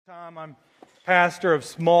Tom. I'm pastor of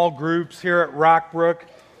small groups here at Rockbrook,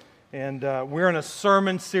 and we're in a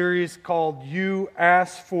sermon series called You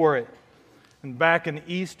Asked For It. And back in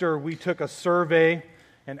Easter, we took a survey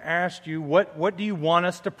and asked you, what do you want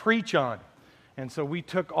us to preach on? And so we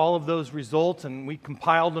took all of those results and we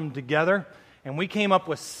compiled them together, and we came up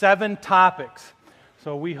with 7 topics.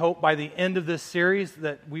 So we hope by the end of this series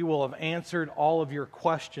that we will have answered all of your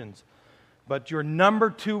questions. But your number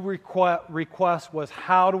 2 request was,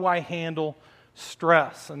 how do I handle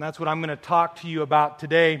stress? And that's what I'm going to talk to you about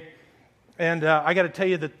today. And I got to tell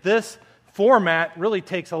you that this format really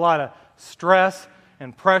takes a lot of stress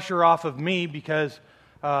and pressure off of me because,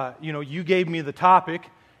 you gave me the topic,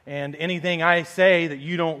 and anything I say that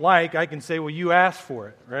you don't like, I can say, well, you asked for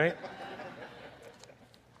it, right?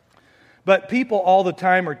 But people all the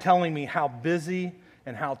time are telling me how busy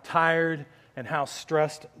and how tired and how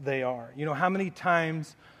stressed they are. You know, how many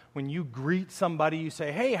times when you greet somebody, you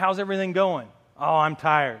say, hey, how's everything going? Oh, I'm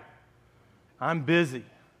tired. I'm busy.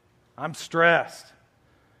 I'm stressed.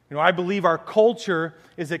 You know, I believe our culture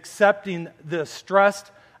is accepting the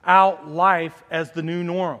stressed out life as the new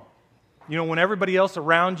norm. You know, when everybody else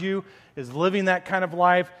around you is living that kind of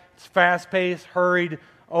life, it's fast-paced, hurried,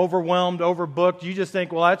 overwhelmed, overbooked, you just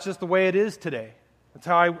think, well, that's just the way it is today.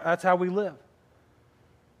 That's how we live.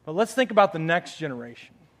 But let's think about the next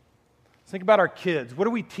generation. Let's think about our kids. What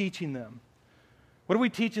are we teaching them? What are we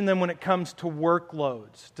teaching them when it comes to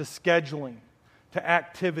workloads, to scheduling, to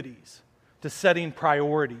activities, to setting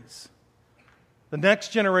priorities? The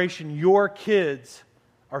next generation, your kids,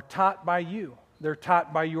 are taught by you. They're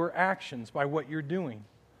taught by your actions, by what you're doing.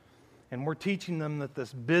 And we're teaching them that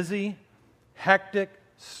this busy, hectic,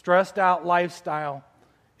 stressed out lifestyle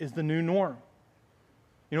is the new norm.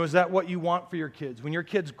 You know, is that what you want for your kids? When your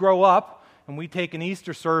kids grow up and we take an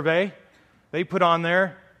Easter survey, they put on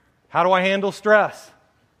there, how do I handle stress?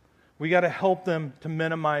 We got to help them to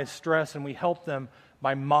minimize stress, and we help them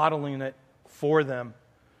by modeling it for them.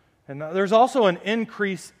 And there's also an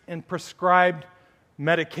increase in prescribed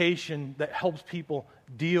medication that helps people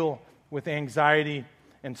deal with anxiety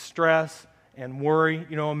and stress and worry.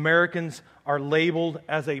 You know, Americans are labeled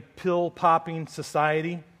as a pill-popping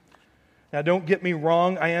society. Now, don't get me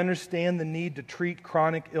wrong, I understand the need to treat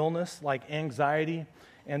chronic illness like anxiety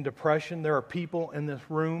and depression. There are people in this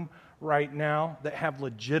room right now that have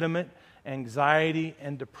legitimate anxiety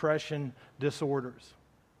and depression disorders.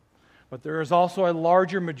 But there is also a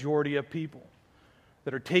larger majority of people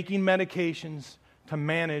that are taking medications to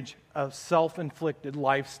manage a self-inflicted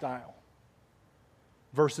lifestyle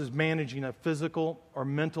versus managing a physical or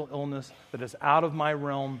mental illness that is out of my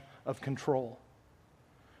realm of control.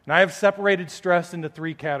 And I have separated stress into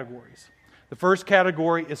 3 categories. The first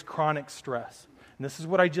category is chronic stress. And this is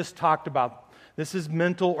what I just talked about. This is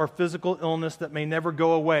mental or physical illness that may never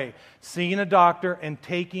go away. Seeing a doctor and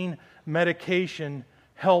taking medication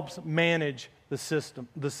helps manage the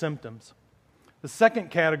symptoms. The second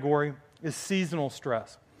category is seasonal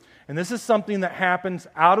stress. And this is something that happens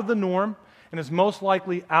out of the norm and is most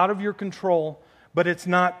likely out of your control, but it's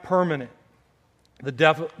not permanent. The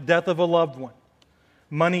death of a loved one.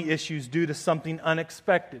 Money issues due to something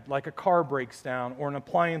unexpected, like a car breaks down or an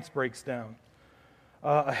appliance breaks down.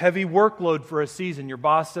 A heavy workload for a season. Your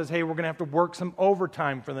boss says, hey, we're going to have to work some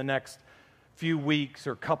overtime for the next few weeks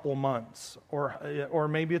or couple months. Or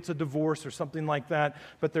maybe it's a divorce or something like that.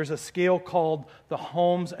 But there's a scale called the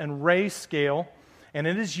Holmes and Ray scale, and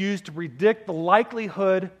it is used to predict the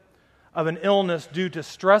likelihood of an illness due to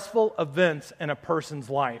stressful events in a person's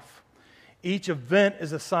life. Each event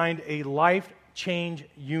is assigned a life change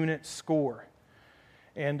unit score.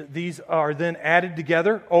 And these are then added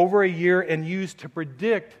together over a year and used to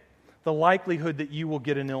predict the likelihood that you will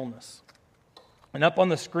get an illness. And up on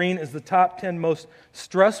the screen is the top 10 most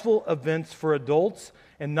stressful events for adults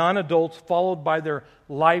and non-adults, followed by their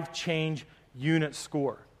life change unit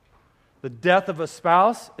score. The death of a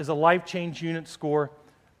spouse is a life change unit score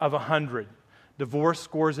of 100. Divorce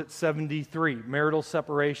scores at 73. Marital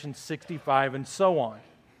separation, 65, and so on.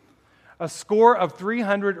 A score of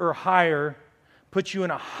 300 or higher puts you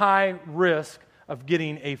in a high risk of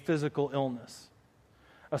getting a physical illness.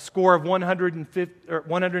 A score of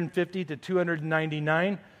 150 to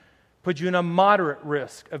 299 puts you in a moderate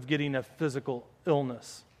risk of getting a physical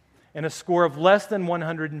illness. And a score of less than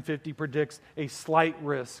 150 predicts a slight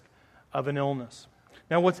risk of an illness.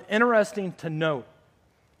 Now, what's interesting to note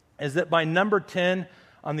is that by number 10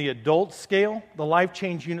 on the adult scale, the life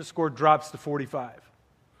change unit score drops to 45.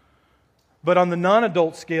 But on the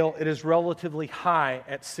non-adult scale, it is relatively high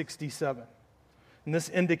at 67. And this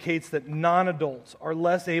indicates that non-adults are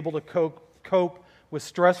less able to cope with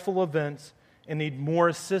stressful events and need more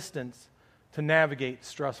assistance to navigate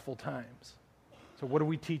stressful times. So what are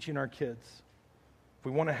we teaching our kids? If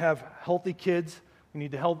we want to have healthy kids, we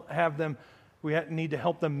need to help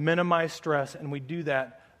them minimize stress, and we do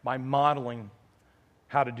that by modeling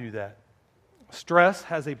how to do that. Stress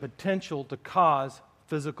has a potential to cause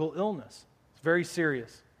physical illness. It's very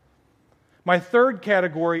serious. My third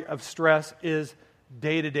category of stress is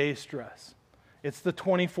day-to-day stress. It's the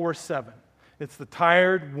 24/7. It's the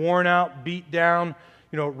tired, worn out, beat down,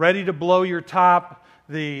 ready to blow your top.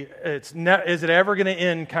 Is it ever going to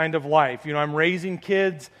end kind of life? I'm raising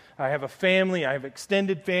kids. I have a family. I have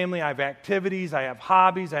extended family. I have activities. I have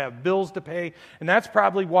hobbies. I have bills to pay. And that's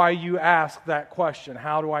probably why you ask that question.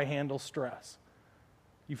 How do I handle stress?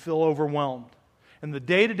 You feel overwhelmed. And the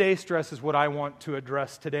day-to-day stress is what I want to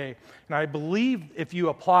address today. And I believe if you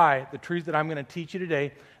apply the truth that I'm going to teach you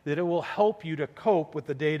today, that it will help you to cope with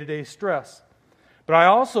the day-to-day stress. But I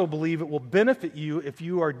also believe it will benefit you if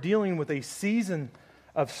you are dealing with a season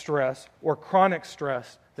of stress or chronic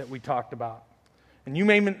stress that we talked about. And you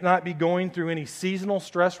may not be going through any seasonal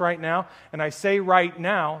stress right now. And I say right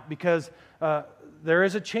now because there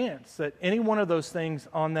is a chance that any one of those things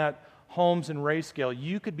on that Holmes and Ray scale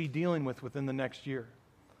you could be dealing with within the next year.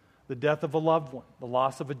 The death of a loved one, the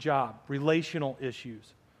loss of a job, relational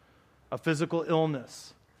issues, a physical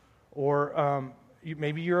illness, or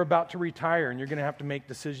maybe you're about to retire and you're going to have to make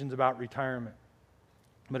decisions about retirement.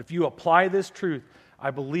 But if you apply this truth,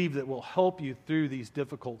 I believe that will help you through these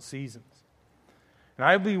difficult seasons. And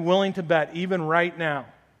I'd be willing to bet, even right now,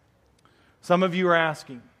 some of you are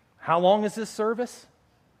asking, how long is this service?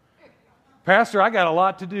 Pastor, I got a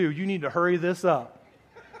lot to do. You need to hurry this up.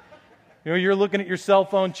 You're looking at your cell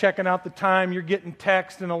phone, checking out the time. You're getting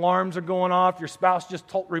texts and alarms are going off. Your spouse just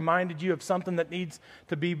reminded you of something that needs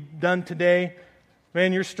to be done today.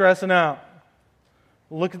 Man, you're stressing out.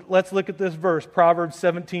 Let's look at this verse, Proverbs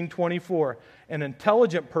 17:24. An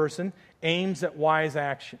intelligent person aims at wise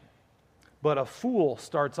action, but a fool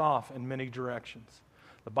starts off in many directions.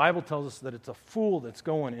 The Bible tells us that it's a fool that's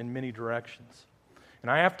going in many directions. And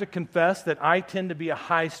I have to confess that I tend to be a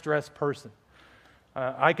high-stress person.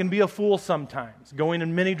 I can be a fool sometimes, going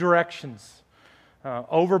in many directions,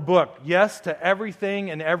 overbooked, yes to everything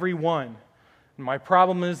and everyone. And my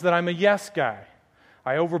problem is that I'm a yes guy.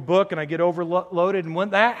 I overbook and I get overloaded, and when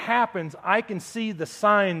that happens, I can see the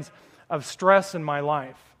signs of stress in my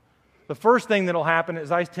life. The first thing that'll happen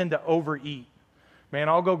is I tend to overeat. Man,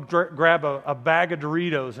 I'll go grab a bag of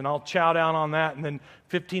Doritos and I'll chow down on that, and then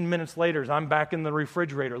 15 minutes later, I'm back in the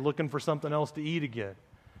refrigerator looking for something else to eat again.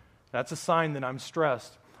 That's a sign that I'm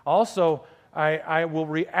stressed. Also, I will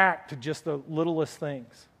react to just the littlest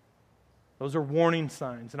things. Those are warning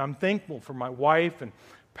signs, and I'm thankful for my wife and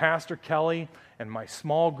Pastor Kelly and my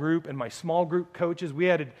small group coaches. We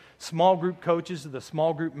added small group coaches to the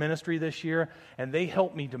small group ministry this year, and they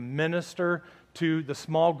helped me to minister to the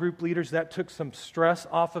small group leaders. That took some stress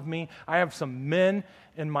off of me. I have some men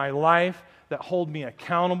in my life that hold me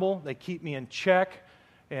accountable. They keep me in check,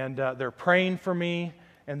 and they're praying for me.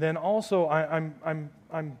 And then also,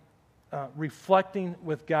 I'm reflecting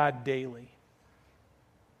with God daily.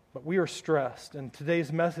 But we are stressed, and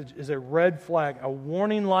today's message is a red flag, a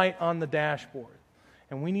warning light on the dashboard.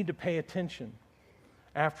 And we need to pay attention.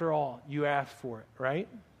 After all, you asked for it, right?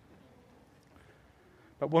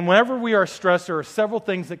 But whenever we are stressed, there are several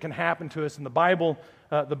things that can happen to us, and the Bible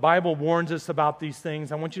warns us about these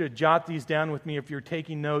things. I want you to jot these down with me if you're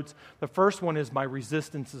taking notes. The first one is my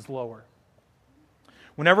resistance is lower.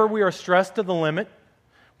 Whenever we are stressed to the limit,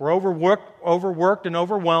 we're overworked and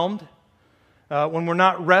overwhelmed, when we're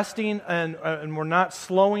not resting and we're not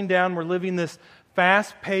slowing down, we're living this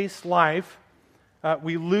fast-paced life,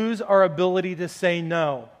 we lose our ability to say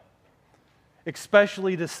no,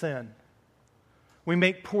 especially to sin. We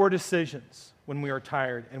make poor decisions when we are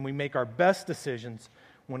tired, and we make our best decisions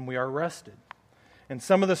when we are rested. And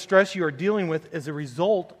some of the stress you are dealing with is a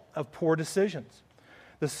result of poor decisions.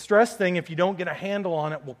 The stress thing, if you don't get a handle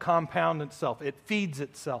on it, will compound itself. It feeds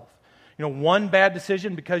itself. One bad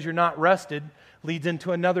decision because you're not rested leads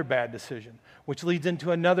into another bad decision, which leads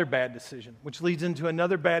into another bad decision, which leads into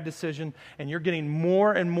another bad decision, and you're getting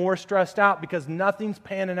more and more stressed out because nothing's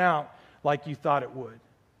panning out like you thought it would.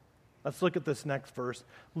 Let's look at this next verse,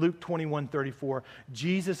 Luke 21:34.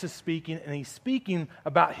 Jesus is speaking, and he's speaking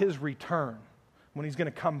about his return, when he's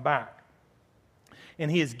going to come back.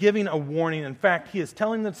 And he is giving a warning. In fact, he is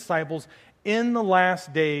telling the disciples, in the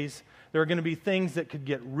last days, there are going to be things that could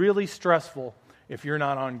get really stressful if you're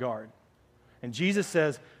not on guard. And Jesus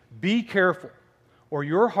says, be careful, or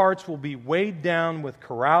your hearts will be weighed down with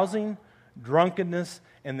carousing, drunkenness,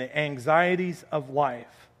 and the anxieties of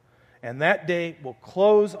life. and that day will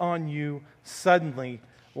close on you suddenly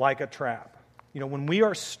like a trap. When we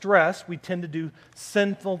are stressed, we tend to do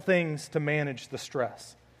sinful things to manage the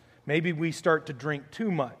stress. Maybe we start to drink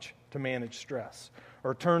too much to manage stress,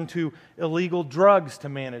 or turn to illegal drugs to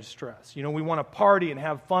manage stress. We want to party and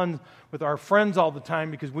have fun with our friends all the time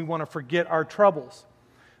because we want to forget our troubles.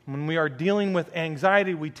 When we are dealing with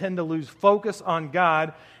anxiety, we tend to lose focus on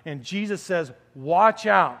God, and Jesus says, watch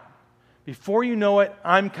out. Before you know it,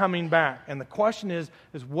 I'm coming back. And the question is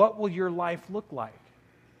what will your life look like?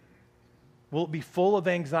 Will it be full of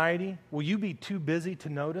anxiety? Will you be too busy to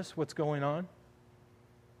notice what's going on?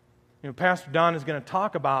 Pastor Don is going to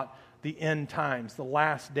talk about the end times, the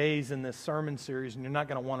last days in this sermon series, and you're not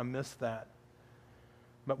going to want to miss that.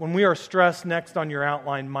 But when we are stressed, next on your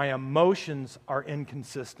outline, my emotions are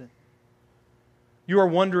inconsistent. You are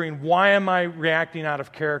wondering, why am I reacting out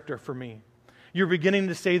of character for me? You're beginning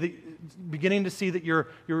to see that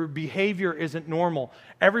your behavior isn't normal.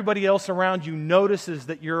 Everybody else around you notices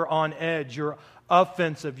that you're on edge, you're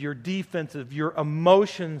offensive, you're defensive, your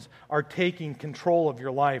emotions are taking control of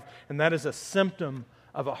your life, and that is a symptom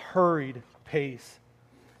of a hurried pace.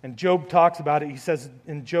 And Job talks about it. He says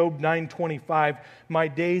in Job 9:25, my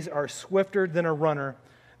days are swifter than a runner.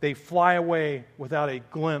 They fly away without a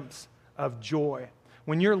glimpse of joy.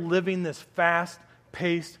 When you're living this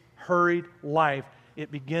fast-paced, hurried life,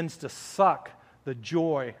 it begins to suck the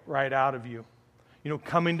joy right out of you.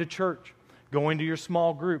 Coming to church, going to your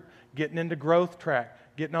small group, getting into growth track,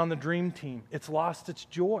 getting on the dream team, it's lost its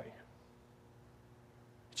joy.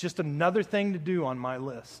 It's just another thing to do on my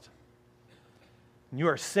list. And you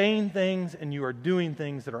are saying things and you are doing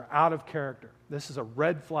things that are out of character. This is a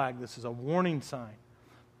red flag. This is a warning sign.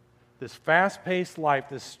 This fast-paced life,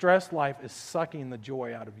 this stressed life is sucking the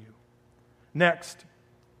joy out of you. Next,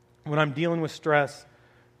 when I'm dealing with stress,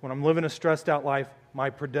 when I'm living a stressed out life, my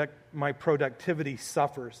productivity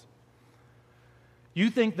suffers. You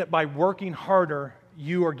think that by working harder,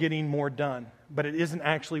 you are getting more done, but it isn't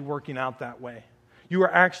actually working out that way. You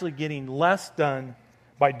are actually getting less done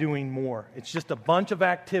by doing more. It's just a bunch of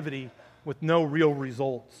activity with no real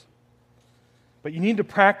results. But you need to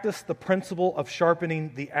practice the principle of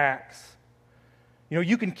sharpening the axe.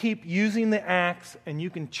 You can keep using the axe and you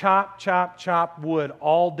can chop wood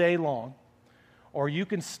all day long, or you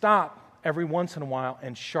can stop every once in a while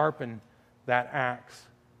and sharpen that axe.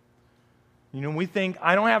 We think,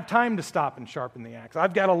 I don't have time to stop and sharpen the axe.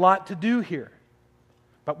 I've got a lot to do here.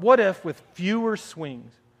 But what if, with fewer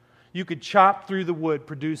swings, you could chop through the wood,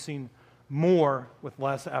 producing more with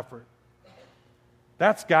less effort?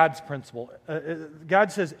 That's God's principle.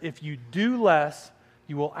 God says, if you do less,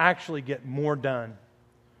 you will actually get more done.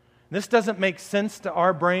 This doesn't make sense to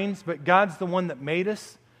our brains, but God's the one that made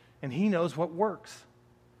us, and He knows what works.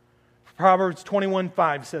 Proverbs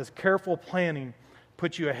 21:5 says, careful planning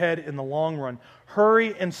puts you ahead in the long run.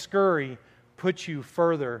 Hurry and scurry puts you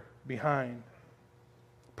further behind.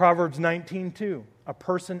 Proverbs 19:2, a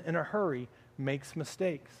person in a hurry makes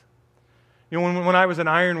mistakes. When I was an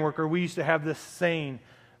iron worker, we used to have this saying,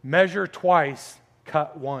 measure twice,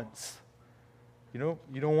 cut once. You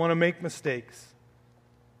don't want to make mistakes.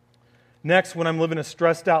 Next, when I'm living a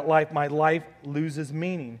stressed out life, my life loses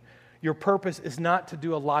meaning. Your purpose is not to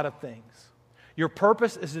do a lot of things. Your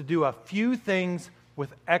purpose is to do a few things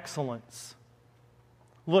with excellence.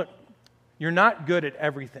 Look, you're not good at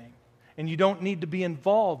everything, and you don't need to be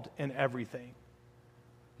involved in everything.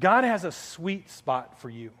 God has a sweet spot for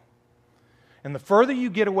you. And the further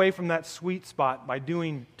you get away from that sweet spot by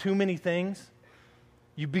doing too many things,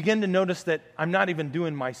 you begin to notice that I'm not even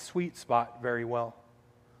doing my sweet spot very well.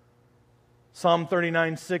 Psalm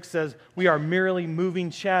 39:6 says, we are merely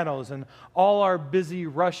moving shadows, and all our busy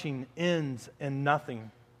rushing ends in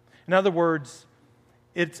nothing. In other words,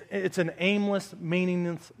 it's an aimless,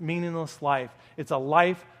 meaningless life. It's a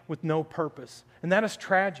life with no purpose. And that is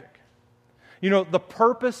tragic. The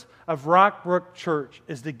purpose of Rockbrook Church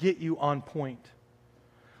is to get you on point.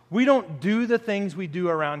 We don't do the things we do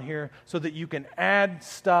around here so that you can add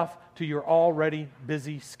stuff to your already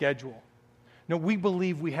busy schedule. No, we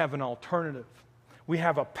believe we have an alternative. We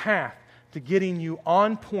have a path to getting you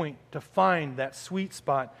on point to find that sweet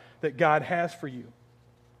spot that God has for you.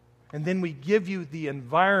 And then we give you the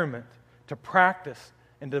environment to practice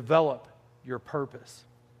and develop your purpose.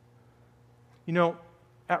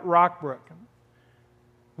 At Rockbrook,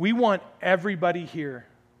 we want everybody here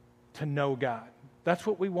to know God. That's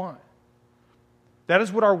what we want. That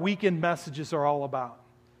is what our weekend messages are all about.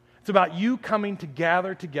 It's about you coming to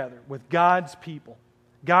gather together with God's people,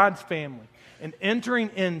 God's family, and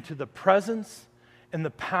entering into the presence and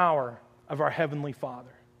the power of our Heavenly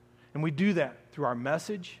Father. And we do that through our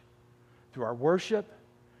message, through our worship,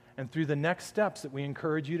 and through the next steps that we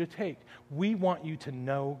encourage you to take. We want you to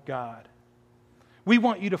know God. We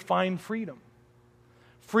want you to find freedom.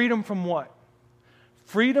 Freedom from what?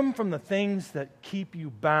 Freedom from the things that keep you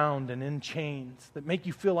bound and in chains, that make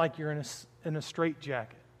you feel like you're in a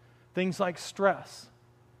straitjacket. Things like stress.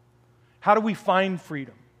 How do we find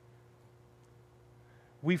freedom?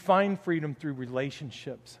 We find freedom through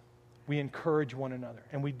relationships. We encourage one another.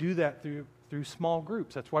 And we do that through small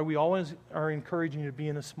groups. That's why we always are encouraging you to be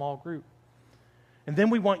in a small group. And then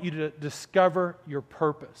we want you to discover your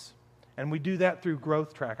purpose. And we do that through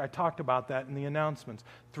Growth Track. I talked about that in the announcements.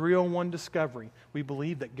 301 Discovery. We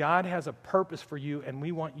believe that God has a purpose for you, and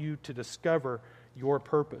we want you to discover your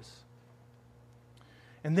purpose.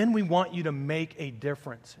 And then we want you to make a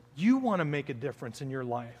difference. You want to make a difference in your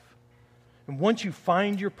life. And once you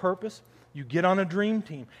find your purpose, you get on a dream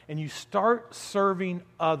team and you start serving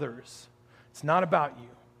others. It's not about you.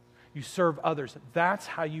 You serve others. That's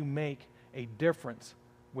how you make a difference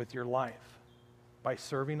with your life, by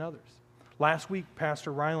serving others. Last week,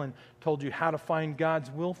 Pastor Ryland told you how to find God's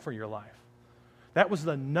will for your life. That was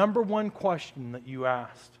the number one question that you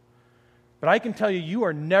asked. But I can tell you, you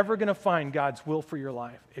are never going to find God's will for your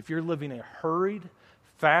life if you're living a hurried,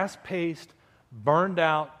 fast-paced, burned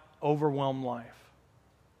out, overwhelmed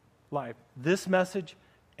life. This message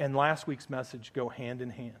and last week's message go hand in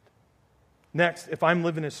hand. Next, if I'm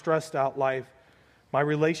living a stressed out life, my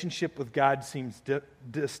relationship with God seems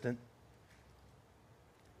distant.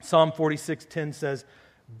 Psalm 46:10 says,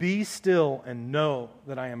 "Be still and know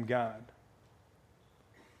that I am God."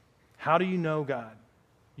 How do you know God?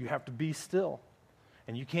 You have to be still.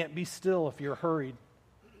 And you can't be still if you're hurried,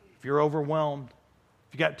 if you're overwhelmed,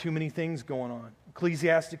 if you got too many things going on.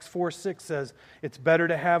 Ecclesiastes 4:6 says, "It's better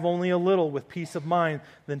to have only a little with peace of mind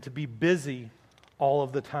than to be busy all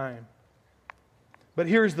of the time." But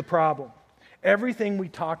here's the problem. Everything we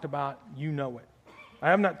talked about, you know it. I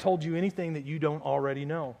have not told you anything that you don't already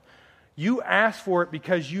know. You ask for it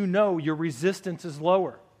because you know your resistance is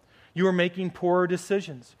lower. You are making poorer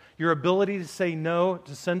decisions. Your ability to say no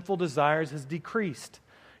to sinful desires has decreased.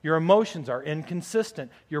 Your emotions are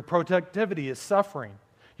inconsistent. Your productivity is suffering.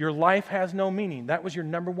 Your life has no meaning. That was your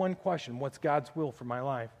number one question. What's God's will for my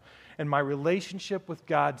life? And my relationship with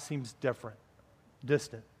God seems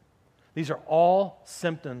distant. These are all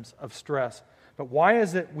symptoms of stress. But why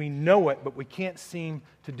is it we know it, but we can't seem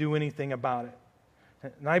to do anything about it?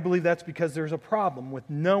 And I believe that's because there's a problem with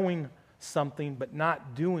knowing something but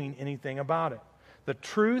not doing anything about it. The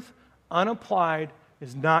truth, unapplied,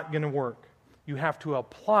 is not going to work. You have to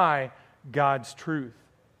apply God's truth.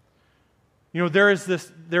 You know, there is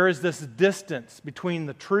this distance between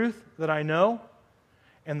the truth that I know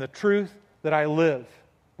and the truth that I live,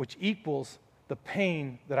 which equals the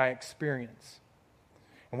pain that I experience.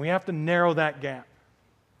 And we have to narrow that gap.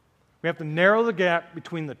 We have to narrow the gap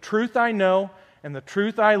between the truth I know and the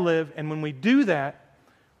truth I live. And when we do that,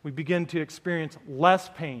 we begin to experience less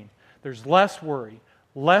pain. There's less worry,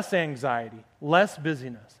 less anxiety, less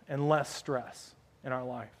busyness, and less stress in our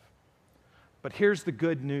life. But here's the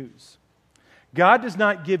good news. God does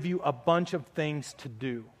not give you a bunch of things to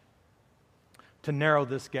do to narrow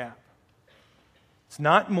this gap. It's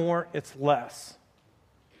not more, it's less.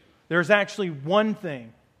 There's actually one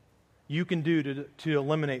thing you can do to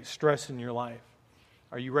eliminate stress in your life.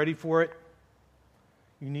 Are you ready for it?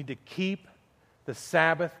 You need to keep the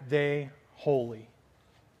Sabbath day holy.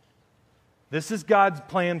 This is God's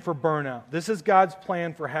plan for burnout. This is God's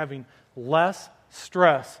plan for having less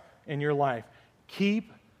stress in your life.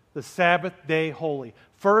 Keep the Sabbath day holy.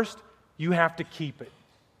 First, you have to keep it.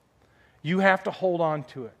 You have to hold on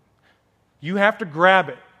to it. You have to grab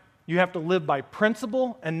it. You have to live by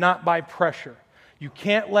principle and not by pressure. You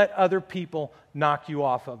can't let other people knock you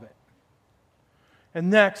off of it. And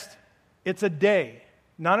next, it's a day,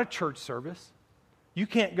 not a church service. You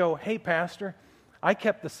can't go, "Hey, Pastor, I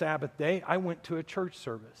kept the Sabbath day. I went to a church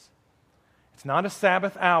service." It's not a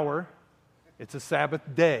Sabbath hour. It's a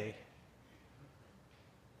Sabbath day.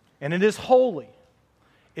 And it is holy.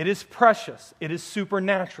 It is precious. It is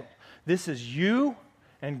supernatural. This is you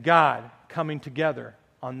and God coming together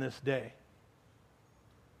on this day.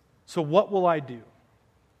 So what will I do?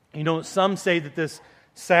 You know, some say that this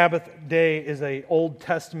Sabbath day is an Old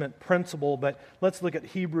Testament principle, but let's look at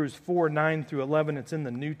Hebrews 4:9 through 11. It's in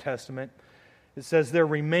the New Testament. It says, "There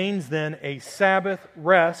remains then a Sabbath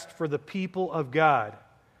rest for the people of God.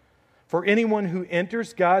 For anyone who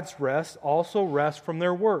enters God's rest also rests from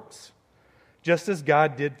their works, just as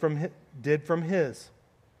God did from His.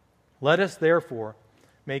 Let us therefore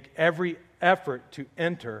make every effort to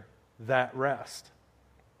enter that rest."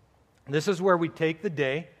 This is where we take the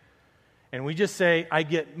day And we just say, I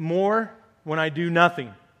get more when I do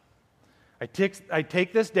nothing. I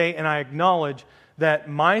take this day and I acknowledge that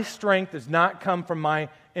my strength does not come from my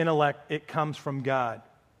intellect, it comes from God.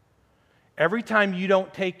 Every time you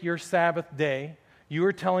don't take your Sabbath day, you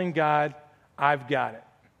are telling God, I've got it.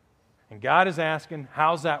 And God is asking,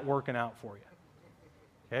 how's that working out for you?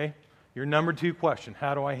 Okay? Your number 2 question,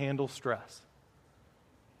 how do I handle stress?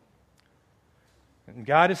 And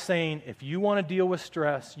God is saying, if you want to deal with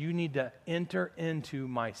stress, you need to enter into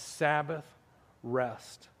my Sabbath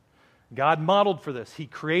rest. God modeled for this. He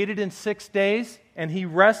created in 6 days, and He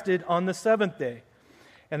rested on the 7th day.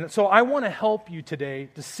 And so I want to help you today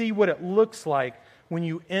to see what it looks like when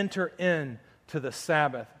you enter into the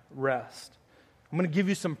Sabbath rest. I'm going to give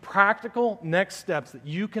you some practical next steps that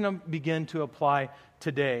you can begin to apply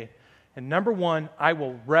today. And number 1, I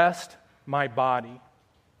will rest my body.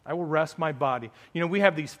 I will rest my body. You know, we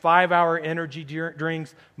have these 5-hour energy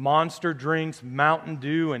drinks, Monster drinks, Mountain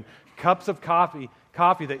Dew, and cups of coffee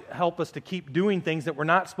that help us to keep doing things that we're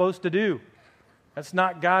not supposed to do. That's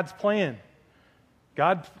not God's plan.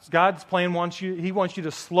 God's plan He wants you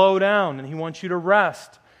to slow down, and He wants you to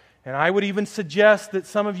rest. And I would even suggest that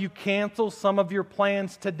some of you cancel some of your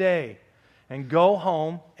plans today and go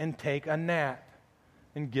home and take a nap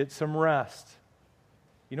and get some rest.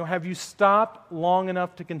 You know, have you stopped long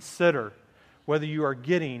enough to consider whether you are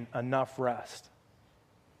getting enough rest?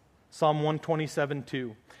 Psalm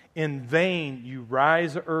 127:2. In vain you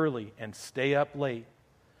rise early and stay up late,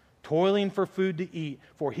 toiling for food to eat,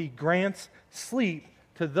 for He grants sleep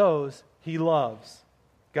to those He loves.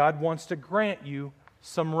 God wants to grant you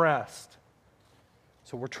some rest.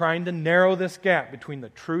 So we're trying to narrow this gap between the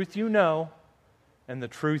truth you know and the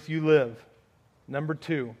truth you live. Number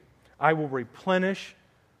 2, I will replenish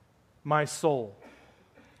my soul.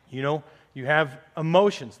 You know, you have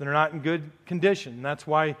emotions that are not in good condition. And that's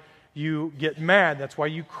why you get mad. That's why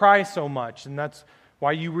you cry so much. And that's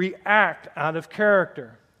why you react out of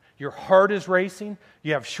character. Your heart is racing.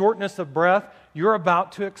 You have shortness of breath. You're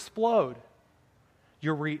about to explode.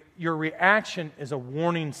 Your reaction is a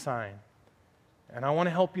warning sign. And I want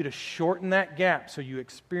to help you to shorten that gap so you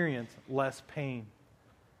experience less pain.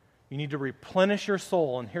 You need to replenish your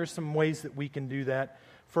soul. And here's some ways that we can do that.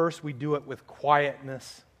 First, we do it with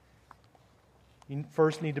quietness. You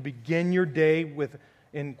first need to begin your day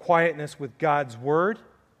in quietness with God's Word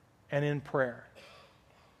and in prayer.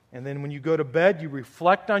 And then when you go to bed, you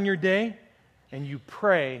reflect on your day and you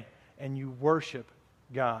pray and you worship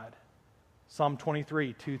God. Psalm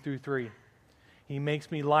 23, 2-3. He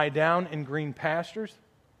makes me lie down in green pastures.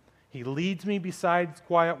 He leads me beside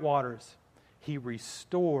quiet waters. He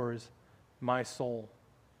restores my soul.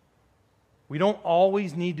 We don't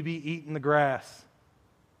always need to be eating the grass.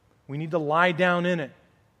 We need to lie down in it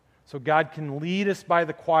so God can lead us by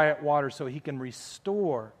the quiet water so He can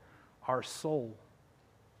restore our soul.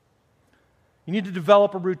 You need to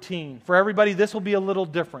develop a routine. For everybody, this will be a little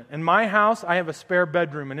different. In my house, I have a spare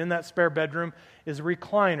bedroom, and in that spare bedroom is a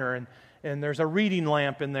recliner, and there's a reading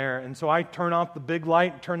lamp in there. And so I turn off the big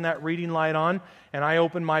light, turn that reading light on, and I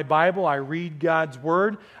open my Bible, I read God's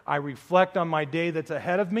Word, I reflect on my day that's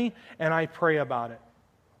ahead of me, and I pray about it.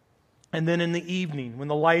 And then in the evening, when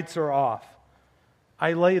the lights are off,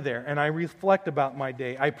 I lay there and I reflect about my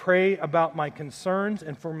day. I pray about my concerns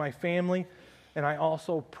and for my family, and I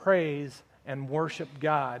also praise and worship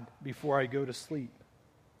God before I go to sleep.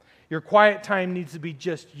 Your quiet time needs to be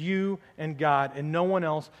just you and God and no one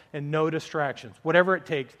else and no distractions, whatever it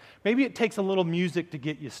takes. Maybe it takes a little music to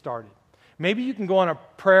get you started. Maybe you can go on a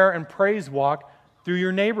prayer and praise walk through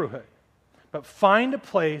your neighborhood. But find a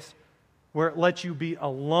place where it lets you be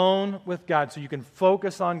alone with God so you can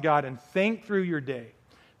focus on God and think through your day,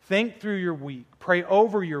 think through your week, pray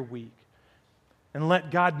over your week, and let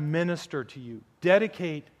God minister to you.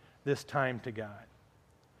 Dedicate this time to God.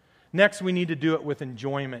 Next, we need to do it with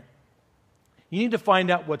enjoyment. You need to find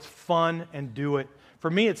out what's fun and do it. For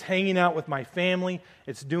me, it's hanging out with my family.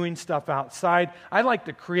 It's doing stuff outside. I like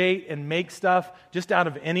to create and make stuff just out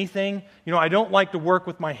of anything. You know, I don't like to work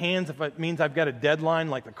with my hands if it means I've got a deadline,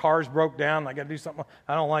 like the car's broke down, I got to do something.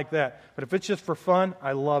 I don't like that. But if it's just for fun,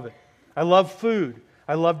 I love it. I love food.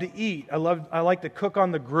 I love to eat. I like to cook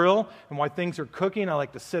on the grill, and while things are cooking, I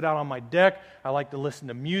like to sit out on my deck. I like to listen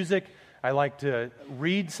to music. I like to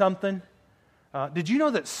read something. Did you know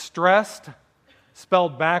that stressed,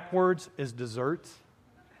 spelled backwards, is desserts?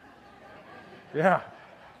 Yeah.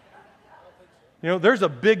 You know, there's a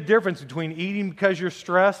big difference between eating because you're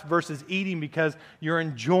stressed versus eating because you're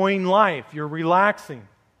enjoying life, you're relaxing.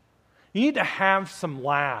 You need to have some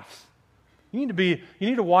laughs. You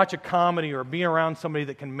need to watch a comedy or be around somebody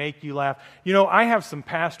that can make you laugh. You know, I have some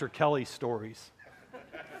Pastor Kelly stories.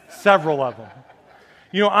 Several of them.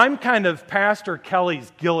 You know, I'm kind of Pastor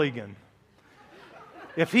Kelly's Gilligan.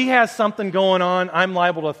 If he has something going on, I'm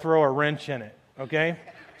liable to throw a wrench in it, okay?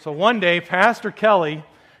 So one day, Pastor Kelly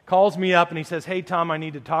calls me up and he says, "Hey, Tom, I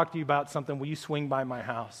need to talk to you about something. Will you swing by my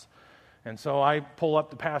house?" And so I pull up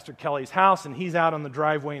to Pastor Kelly's house, and he's out on the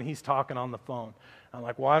driveway, and he's talking on the phone. I'm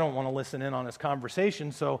like, well, I don't want to listen in on his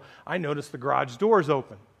conversation, so I notice the garage door's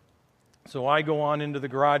open. So I go on into the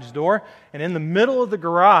garage door, and in the middle of the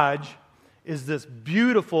garage is this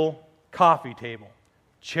beautiful coffee table,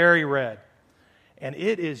 cherry red. And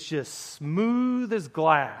it is just smooth as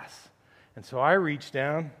glass. And so I reach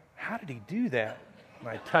down. How did he do that? And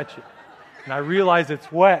I touch it. And I realize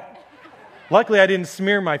it's wet. Luckily, I didn't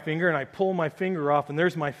smear my finger, and I pull my finger off, and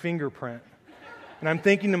there's my fingerprint. And I'm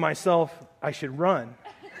thinking to myself, I should run.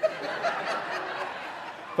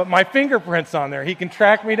 But my fingerprint's on there. He can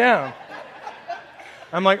track me down.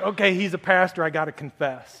 I'm like, okay, he's a pastor. I got to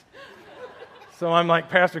confess. So I'm like,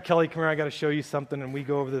 Pastor Kelly, come here. I got to show you something. And we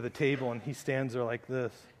go over to the table, and he stands there like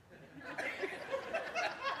this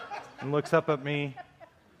and looks up at me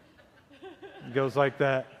and goes like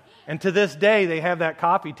that. And to this day, they have that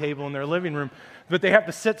coffee table in their living room, but they have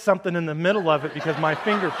to sit something in the middle of it because my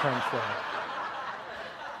fingerprint's there.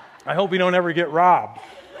 I hope we don't ever get robbed.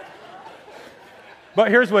 But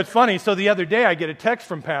here's what's funny. So the other day, I get a text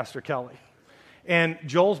from Pastor Kelly. And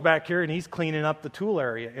Joel's back here, and he's cleaning up the tool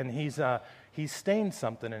area. And he's stained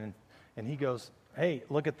something. And he goes, "Hey,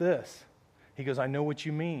 look at this." He goes, "I know what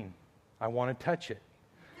you mean. I want to touch it."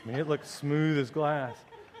 I mean, it looks smooth as glass.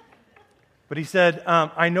 But he said,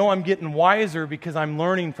 "I know I'm getting wiser because I'm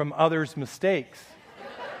learning from others' mistakes."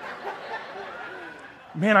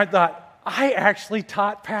 Man, I thought, I actually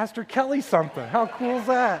taught Pastor Kelly something. How cool is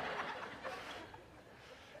that?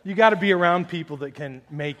 You got to be around people that can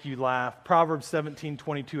make you laugh. Proverbs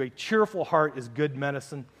 17:22, a cheerful heart is good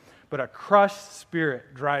medicine, but a crushed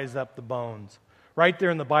spirit dries up the bones. Right there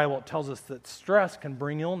in the Bible, it tells us that stress can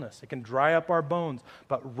bring illness. It can dry up our bones.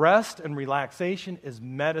 But rest and relaxation is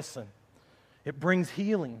medicine. It brings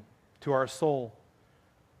healing to our soul.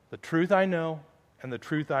 The truth I know and the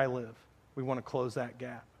truth I live. We want to close that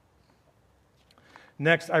gap.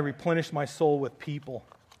 Next, I replenish my soul with people.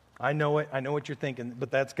 I know it. I know what you're thinking,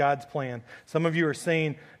 but that's God's plan. Some of you are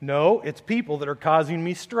saying, no, it's people that are causing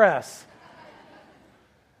me stress.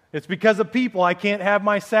 It's because of people I can't have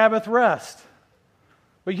my Sabbath rest.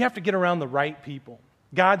 But you have to get around the right people.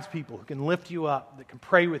 God's people who can lift you up, that can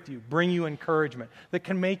pray with you, bring you encouragement, that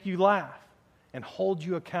can make you laugh and hold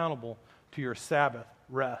you accountable to your Sabbath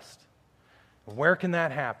rest. Where can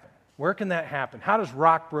that happen? Where can that happen? How does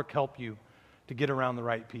Rockbrook help you to get around the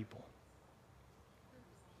right people?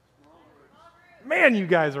 Man, you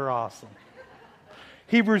guys are awesome.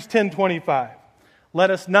 Hebrews 10:25. Let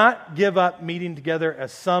us not give up meeting together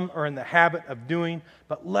as some are in the habit of doing,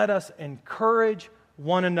 but let us encourage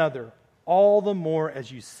one another all the more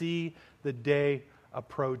as you see the day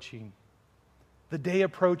approaching. The day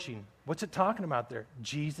approaching. What's it talking about there?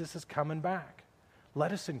 Jesus is coming back.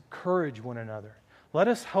 Let us encourage one another. Let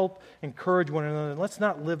us help encourage one another. Let's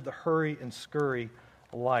not live the hurry and scurry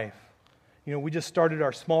life. You know, we just started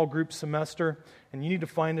our small group semester, and you need to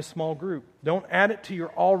find a small group. Don't add it to your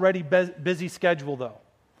already busy schedule, though.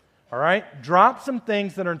 All right? Drop some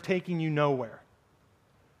things that are taking you nowhere.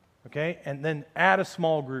 Okay? And then add a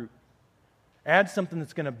small group. Add something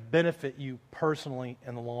that's going to benefit you personally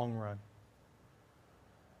in the long run.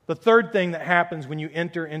 The third thing that happens when you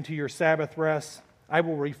enter into your Sabbath rest, I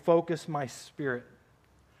will refocus my spirit.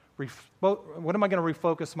 What am I going to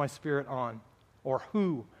refocus my spirit on? Or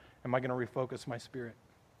who am I going to refocus my spirit?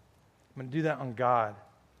 I'm going to do that on God.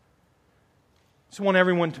 I just want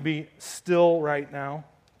everyone to be still right now.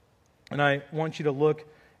 And I want you to look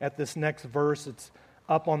at this next verse. It's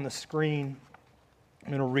up on the screen. I'm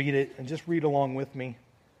going to read it, and just read along with me.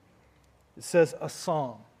 It says, a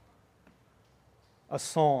song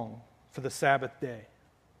for the Sabbath day.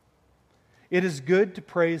 It is good to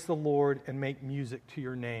praise the Lord and make music to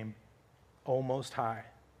your name, O Most High,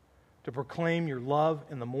 to proclaim your love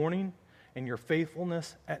in the morning and your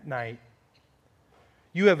faithfulness at night.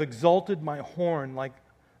 You have exalted my horn like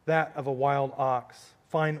that of a wild ox.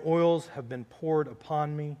 Fine oils have been poured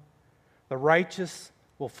upon me. The righteous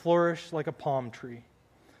will flourish like a palm tree.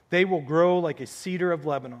 They will grow like a cedar of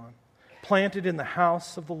Lebanon, planted in the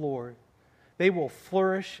house of the Lord. They will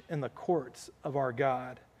flourish in the courts of our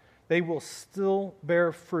God. They will still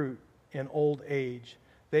bear fruit in old age.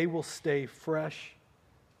 They will stay fresh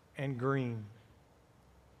and green.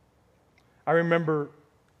 I remember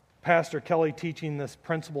Pastor Kelly teaching this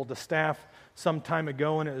principle to staff some time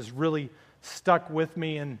ago, and it has really stuck with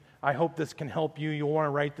me, and I hope this can help you. You'll want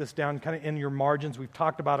to write this down kind of in your margins. We've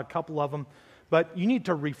talked about a couple of them, but you need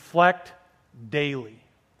to reflect daily.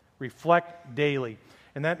 Reflect daily.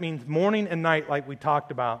 And that means morning and night, like we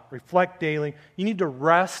talked about. Reflect daily. You need to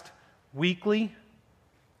rest weekly.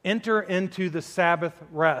 Enter into the Sabbath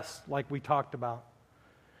rest, like we talked about.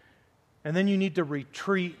 And then you need to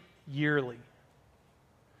retreat yearly.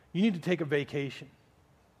 You need to take a vacation,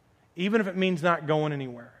 even if it means not going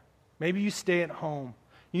anywhere. Maybe you stay at home.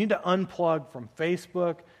 You need to unplug from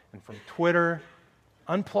Facebook and from Twitter.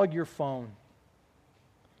 Unplug your phone.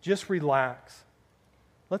 Just relax.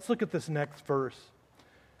 Let's look at this next verse.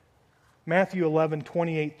 Matthew 11,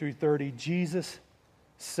 28 through 30. Jesus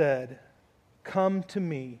said, "Come to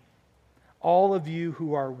me, all of you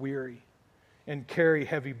who are weary and carry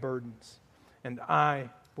heavy burdens, and I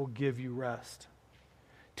will give you rest.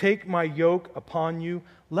 Take my yoke upon you.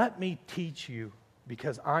 Let me teach you,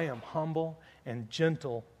 because I am humble and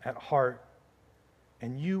gentle at heart,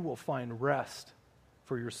 and you will find rest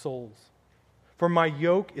for your souls. For my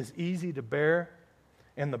yoke is easy to bear,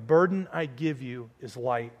 and the burden I give you is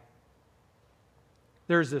light."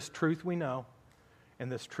 There's this truth we know,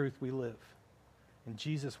 and this truth we live. And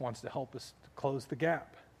Jesus wants to help us to close the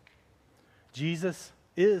gap. Jesus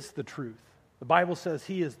is the truth. The Bible says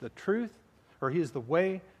He is the truth, or He is the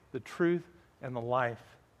way, the truth, and the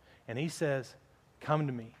life. And He says, "Come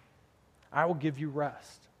to me. I will give you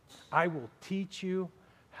rest. I will teach you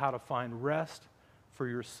how to find rest for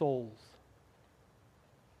your souls."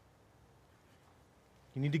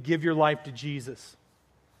 You need to give your life to Jesus.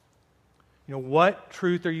 You know, what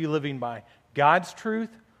truth are you living by? God's truth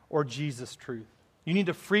or Jesus' truth? You need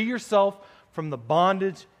to free yourself from the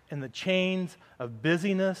bondage and the chains of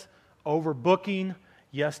busyness, overbooking,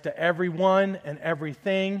 yes to everyone and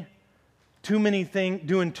everything,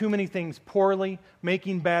 doing too many things poorly,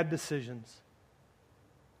 making bad decisions.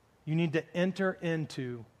 You need to enter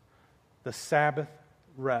into the Sabbath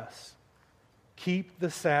rest. Keep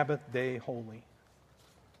the Sabbath day holy.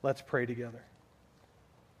 Let's pray together.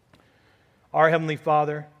 Our Heavenly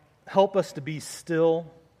Father, help us to be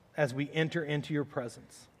still as we enter into your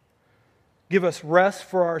presence. Give us rest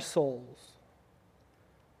for our souls.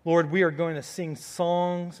 Lord, we are going to sing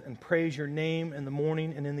songs and praise your name in the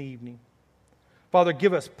morning and in the evening. Father,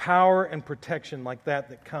 give us power and protection like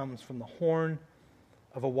that comes from the horn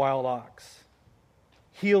of a wild ox.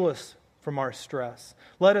 Heal us from our stress.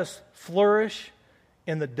 Let us flourish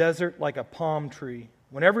in the desert like a palm tree.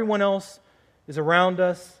 When everyone else is around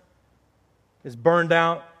us, is burned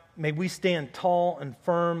out, may we stand tall and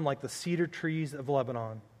firm like the cedar trees of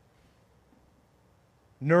Lebanon,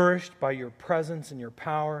 nourished by your presence and your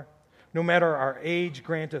power. No matter our age,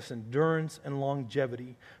 grant us endurance and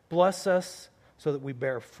longevity. Bless us so that we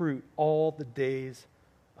bear fruit all the days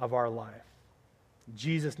of our life. In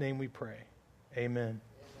Jesus' name we pray. Amen.